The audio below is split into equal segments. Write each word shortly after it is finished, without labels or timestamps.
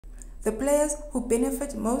The players who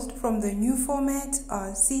benefit most from the new format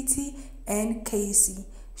are CT and Casey.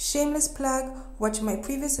 Shameless plug, watch my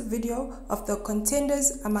previous video of the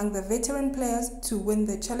contenders among the veteran players to win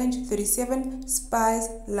the Challenge 37 Spies,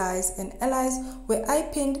 Lies and Allies, where I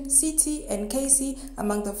pinned CT and Casey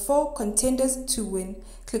among the 4 contenders to win.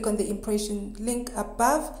 Click on the impression link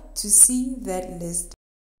above to see that list.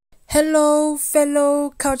 Hello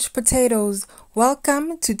fellow couch potatoes,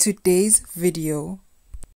 welcome to today's video.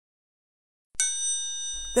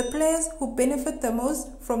 The players who benefit the most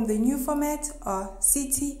from the new format are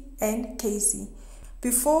CT and Casey.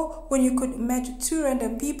 Before, when you could match 2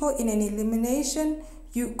 random people in an elimination,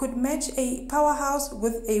 you could match a powerhouse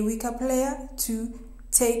with a weaker player to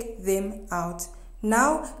take them out.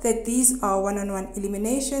 Now that these are one-on-one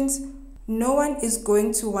eliminations, no one is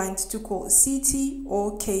going to want to call CT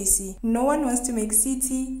or Casey. No one wants to make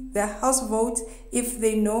CT the house vote if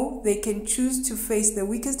they know they can choose to face the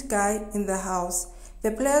weakest guy in the house. The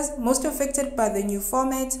players most affected by the new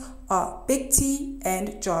format are Big T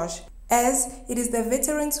and Josh, as it is the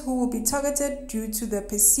veterans who will be targeted due to the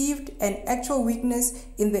perceived and actual weakness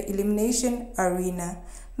in the elimination arena.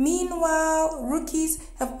 Meanwhile, rookies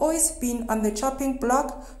have always been on the chopping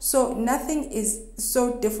block, so nothing is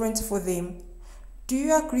so different for them. Do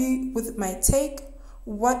you agree with my take?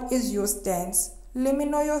 What is your stance? Let me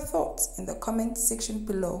know your thoughts in the comment section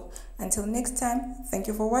below. Until next time, thank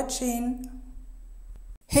you for watching.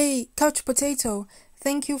 Hey, Couch Potato,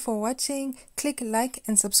 thank you for watching. Click like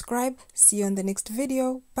and subscribe. See you on the next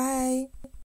video. Bye.